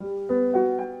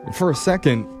For a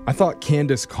second, I thought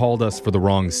Candace called us for the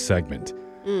wrong segment.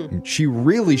 She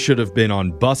really should have been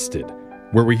on Busted,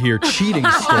 where we hear cheating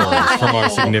stories from our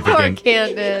significant. Poor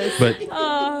Candace.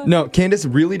 But no, Candace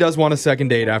really does want a second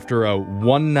date after a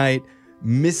one-night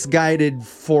misguided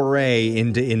foray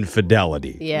into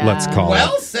infidelity. Yeah. Let's call it.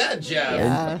 Well said, Jeff.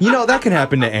 Yeah. You know, that can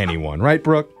happen to anyone, right,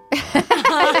 Brooke?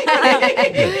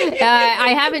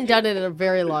 I haven't done it in a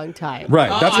very long time. Right.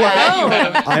 That's why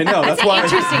I know. That's why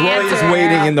Roy is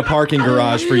waiting in the parking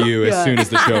garage for you as soon as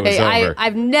the show is over.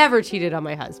 I've never cheated on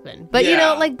my husband. But, you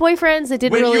know, like boyfriends, it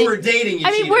didn't really... When you were dating, you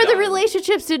cheated where the on.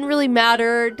 relationships didn't really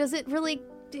matter, does it really...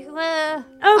 I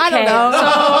Okay. don't know.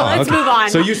 So let's move on.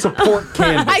 So you support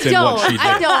Candace in what she did.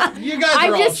 I don't. You guys are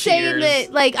I'm all just saying cheaters.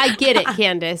 that, like, I get it,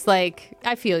 Candace. Like,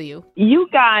 I feel you. You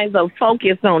guys are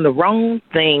focused on the wrong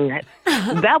thing.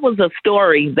 That was a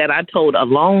story that I told a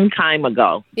long time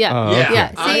ago. Yeah. Oh, Yeah, okay.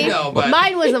 Yeah. I See, know, but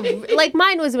mine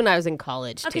was when I was in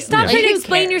college. Okay, too. stop Like, trying to who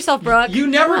explain cares? yourself, Brooke. you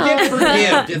never get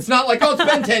forgiven. It's not like, oh, it's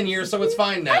been 10 years, so it's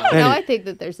fine now. No, I think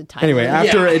that there's a time. Anyway, limit.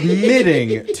 after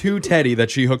admitting to Teddy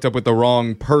that she hooked up with the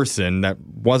wrong person that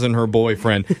wasn't her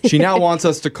boyfriend, she now wants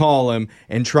us to call him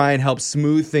and try and help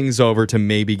smooth things over to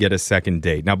maybe get a second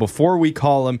date. Now, before we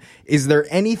call him, is there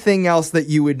anything else that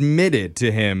you admitted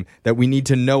to him that we need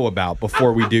to know about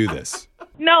before we do this?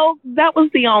 No, that was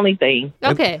the only thing.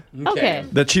 Okay.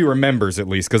 That she remembers, at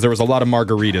least, because there was a lot of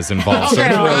margaritas involved, so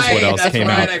who knows what else That's came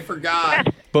right, out. I forgot.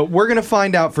 But we're going to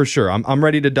find out for sure. I'm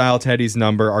ready to dial Teddy's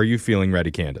number. Are you feeling ready,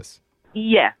 Candace?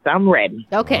 Yes, I'm ready.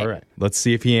 Okay. All right. Let's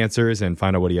see if he answers and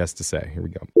find out what he has to say. Here we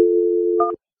go.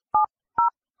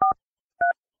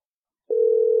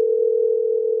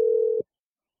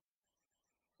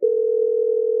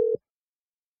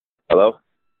 Hello?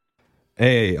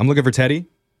 Hey, I'm looking for Teddy.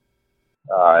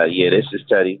 Yeah, this is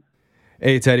Teddy.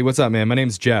 Hey, Teddy, what's up, man? My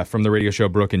name's Jeff from the radio show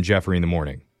Brooke and Jeffrey in the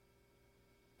Morning.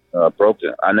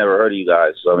 Broken. I never heard of you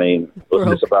guys. So, I mean, what's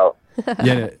this about?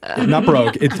 Yeah, not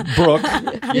Brooke. It's Brooke.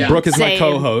 Yeah. Brooke is my Same.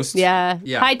 co-host. Yeah.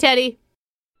 Yeah. Hi, Teddy.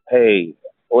 Hey,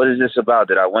 what is this about?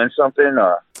 Did I win something?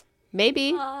 Or? Maybe.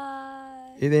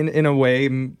 In a way,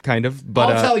 kind of.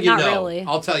 But I'll tell you Not no. really.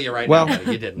 I'll tell you right well, now,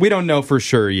 no, you didn't. we don't know for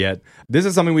sure yet. This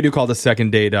is something we do called a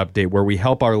second date update, where we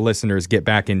help our listeners get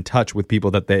back in touch with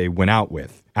people that they went out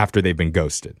with after they've been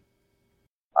ghosted.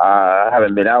 I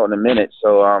haven't been out in a minute,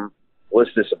 so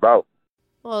what's this about?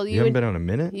 Well, You haven't been on a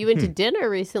minute? you went to dinner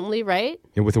recently, right?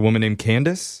 Yeah, with a woman named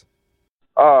Candace?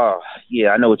 Oh, yeah,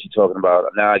 I know what you're talking about.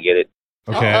 Now I get it.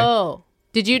 Okay. Oh.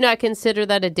 Did you not consider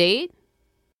that a date?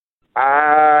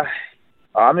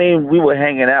 I mean, we were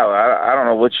hanging out. I don't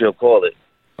know what you'll call it.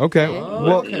 Okay. Oh,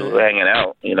 Well, okay. We were hanging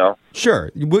out, you know.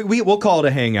 sure. We'll call it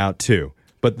a hangout too.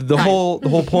 But the whole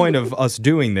point of us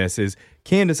doing this is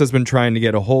Candace has been trying to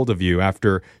get a hold of you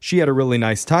after she had a really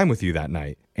nice time with you that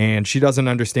night. And she doesn't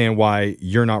understand why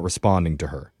you're not responding to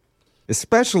her.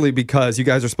 Especially because you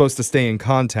guys are supposed to stay in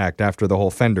contact after the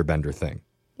whole fender bender thing.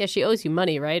 Yeah, she owes you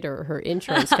money, right? Or her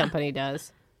insurance company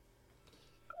does.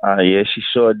 Yeah, she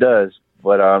sure does.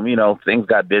 But, you know, things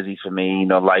got busy for me. You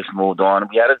know, life moved on.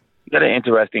 We had an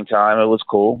interesting time. It was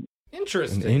cool. An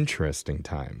Interesting. interesting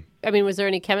time. I mean, was there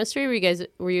any chemistry?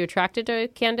 Were you attracted to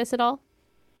Candace at all?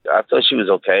 I thought she was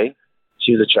okay.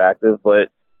 She was attractive, but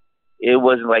it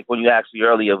wasn't like when you asked me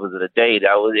earlier, was it a date?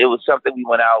 It was something we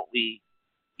went out.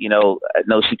 You know, I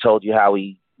know she told you how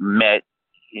we met.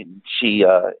 And she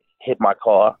hit my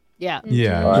car. Yeah.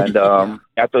 Yeah. And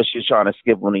I thought she was trying to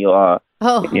skip on the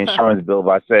Oh. insurance bill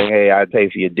by saying, hey, I pay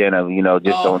for your dinner. You know,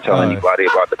 just don't tell anybody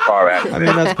about the car I accident.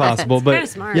 mean, that's possible. It's but kinda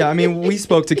smart. yeah, I mean, we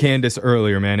spoke to Candace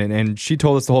earlier, man, and she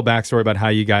told us the whole backstory about how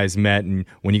you guys met and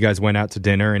when you guys went out to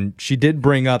dinner. And she did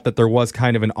bring up that there was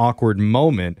kind of an awkward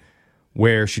moment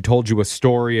where she told you a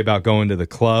story about going to the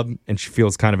club and she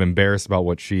feels kind of embarrassed about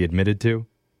what she admitted to.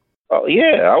 Oh,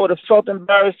 yeah, I would have felt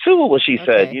embarrassed, too, with what she said,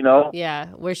 Okay. you know? Yeah,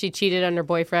 where she cheated on her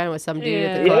boyfriend with some dude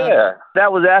at the Yeah. club. Yeah,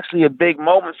 that was actually a big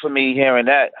moment for me hearing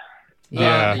that.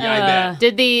 Yeah, I bet.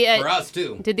 Did the For us,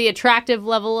 too. did the attractive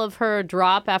level of her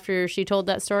drop after she told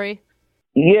that story?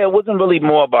 Yeah, it wasn't really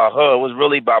more about her. It was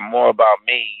really more about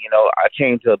me. You know, I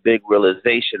came to a big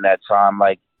realization that time,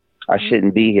 like, I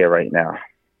shouldn't be here right now.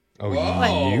 Oh,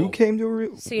 Whoa. you came to a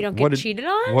real... So you don't get cheated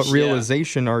on? What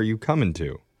realization are you coming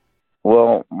to?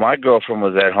 Well, my girlfriend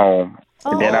was at home,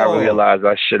 and then I Oh. realized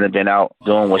I shouldn't have been out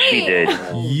doing what she did.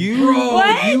 You... Bro,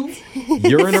 What?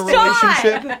 You're in a Stop!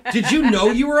 relationship? did you know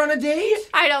you were on a date?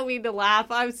 I don't mean to laugh.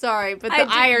 I'm sorry, but I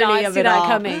the did irony not of see it that all.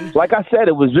 coming. Like I said,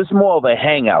 it was just more of a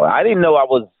hangout. I didn't know I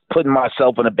was putting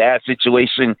myself in a bad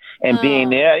situation and being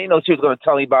there. You know, she was going to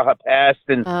tell me about her past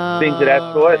and things of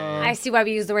that sort. I see why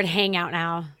we use the word hangout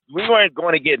now. We weren't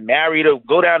going to get married or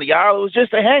go down the aisle. It was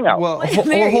just a hangout. Well,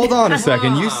 hold on a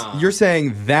second. You're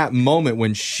saying that moment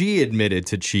when she admitted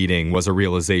to cheating was a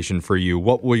realization for you.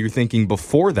 What were you thinking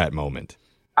before that moment?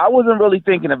 I wasn't really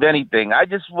thinking of anything. I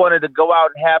just wanted to go out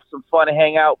and have some fun and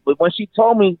hang out. But when she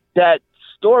told me that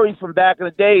story from back in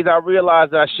the days, I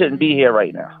realized that I shouldn't be here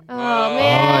right now. Oh,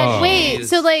 man. Oh. Wait,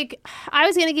 so, like, I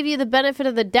was going to give you the benefit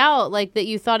of the doubt, like, that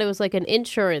you thought it was, like, an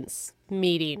insurance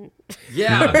meeting.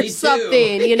 Yeah, or me too.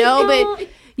 something, you know? But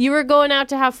you were going out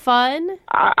to have fun?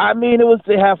 I mean, it was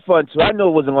to have fun, too. I knew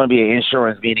it wasn't going to be an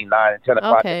insurance meeting 9 and 10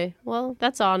 o'clock. Okay, well,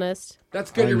 that's honest. That's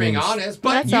good. You're being honest,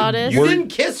 but That's honest. you didn't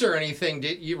kiss or anything,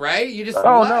 did you? Right? You just.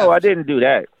 Oh, left. no, I didn't do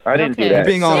that. I didn't do Okay. that. You're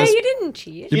being honest. Yeah, you didn't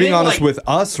cheat. You're being didn't, honest like- with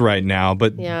us right now,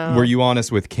 but Yeah. were you honest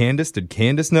with Candace? Did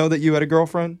Candace know that you had a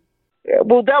girlfriend? Yeah,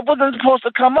 well, that wasn't supposed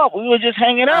to come up. We were just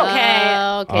hanging out.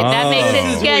 Okay, that makes Oh.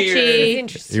 it sketchy.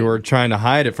 Interesting. You were trying to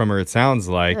hide it from her, it sounds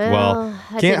like. Well, that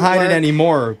can't didn't hide work. it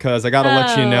anymore because I got to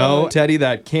let you know, Oh. Teddy,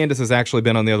 that Candace has actually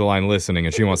been on the other line listening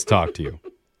and she wants to talk to you.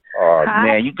 Oh,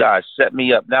 man, you guys set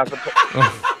me up. Now,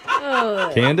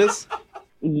 Candace?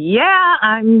 Yeah,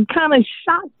 I'm kind of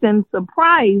shocked and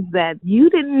surprised that you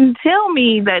didn't tell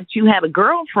me that you had a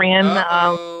girlfriend.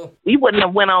 Uh-oh. We wouldn't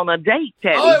have went on a date,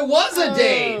 Teddy. Oh, it was a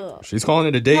date. She's calling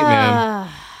it a date, man.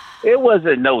 it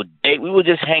wasn't no date. We were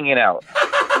just hanging out.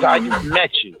 So I just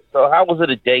met you. So how was it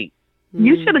a date?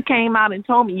 You should have came out and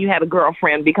told me you had a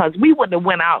girlfriend because we wouldn't have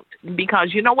went out.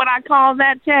 Because you know what I call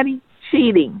that, Teddy?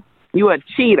 Cheating. You a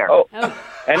cheater. Oh,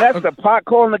 and that's the pot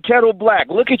calling the kettle black.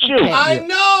 Look at you. I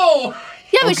know.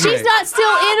 Yeah, but she's not still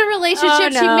in a relationship. Oh,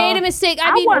 She no. made a mistake.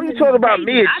 I What mean, are you talking about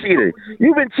me and cheating?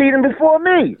 You've been cheating before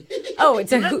me. Oh,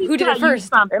 it's a who did Tell it you first?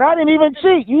 something. And I didn't even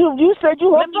cheat. You said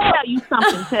you Let hooked me up. tell you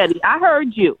something, Teddy. I heard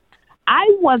you. I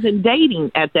wasn't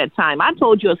dating at that time. I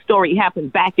told you a story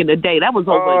happened back in the day. That was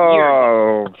over a year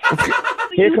ago. Oh,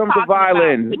 here comes the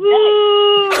violin.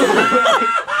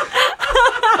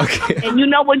 And you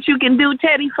know what you can do,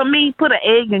 Teddy, for me? Put an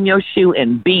egg in your shoe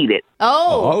and beat it.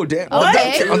 Oh, damn.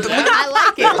 Okay. I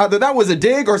like it. Either that was a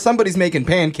dig or somebody's making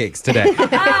pancakes today.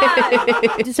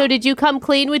 So did you come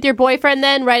clean with your boyfriend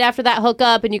then, right after that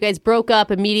hookup, and you guys broke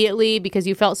up immediately because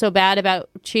you felt so bad about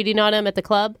cheating on him at the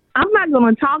club? I'm not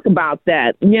going to talk about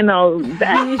that. You know,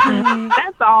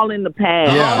 that's all in the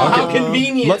past. Yeah, okay. How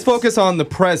convenient. Let's focus on the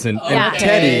present. And Okay.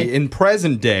 Teddy, in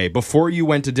present day, before you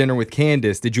went to dinner with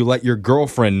Candace, did you let your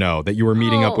girlfriend know that you were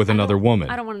meeting up with another woman?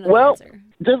 I don't want to know Well, the answer.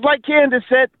 just like Candace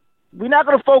said, we're not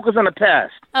going to focus on the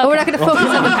past. Oh, we're not going to focus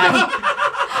on the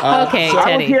past. Okay, I was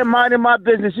Teddy. here minding my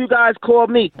business. You guys called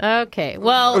me. Okay,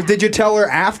 well, Did you tell her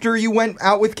after you went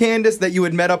out with Candace that you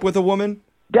had met up with a woman?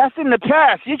 That's in the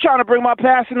past. You're trying to bring my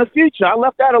past in the future. I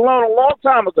left that alone a long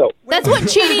time ago. that's what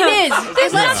cheating is.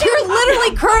 Unless you're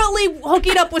literally currently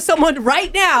hooking up with someone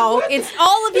right now, it's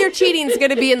all of your cheating is going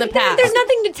to be in the past. There's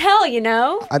nothing to tell, you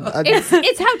know?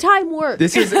 It's how time works.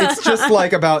 It's just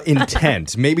like about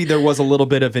intent. Maybe there was a little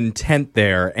bit of intent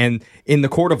there, and in the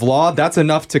court of law, that's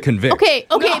enough to convict. Okay,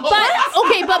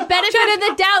 but benefit of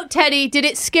the doubt, Teddy, did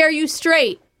it scare you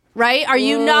straight? Right? Are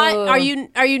you not? Are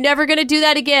you never going to do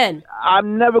that again?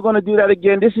 I'm never going to do that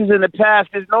again. This is in the past.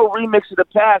 There's no remix of the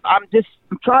past. I'm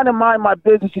trying to mind my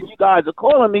business, and you guys are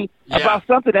calling me about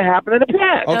something that happened in the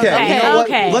past. Okay, you know what?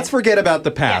 Okay. Let's forget about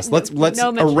the past. Yeah, let's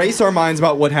no mention erase our minds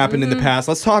about what happened in the past.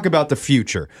 Let's talk about the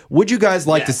future. Would you guys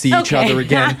like to see each Okay. other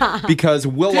again? Because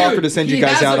we'll offer to send you he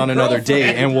guys has out a on another date,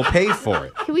 girlfriend. and we'll pay for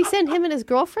it. Can we send him and his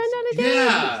girlfriend on a date?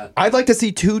 Yeah. I'd like to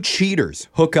see two cheaters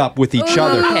hook up with each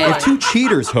other. Okay. If two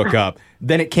cheaters hook up,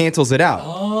 then it cancels it out.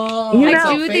 You I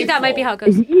know, do think that might be how it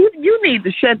goes. you need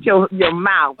to shut your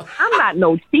mouth. I'm not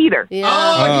no cheater. Yeah.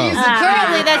 Oh, he's a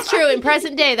Currently, that's true. In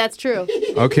present day, that's true.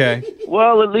 Okay.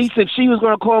 Well, at least if she was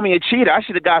going to call me a cheater, I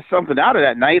should have got something out of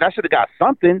that night. I should have got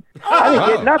something. I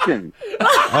didn't get nothing.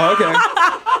 Oh,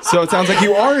 okay. So it sounds like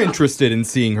you are interested in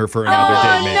seeing her for another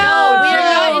date, man. No, we are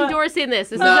not endorsing this.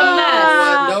 This is a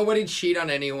mess. Nobody cheat on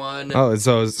anyone. Oh,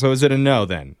 so is it a no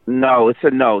then? No, it's a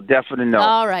no. Definite no.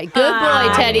 All right. Good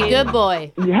boy, Teddy. Good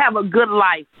boy. You have a good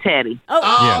life, Teddy. Oh,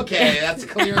 Yeah. okay. That's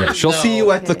clear. She'll see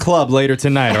you at the club later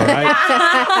tonight, all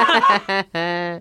right?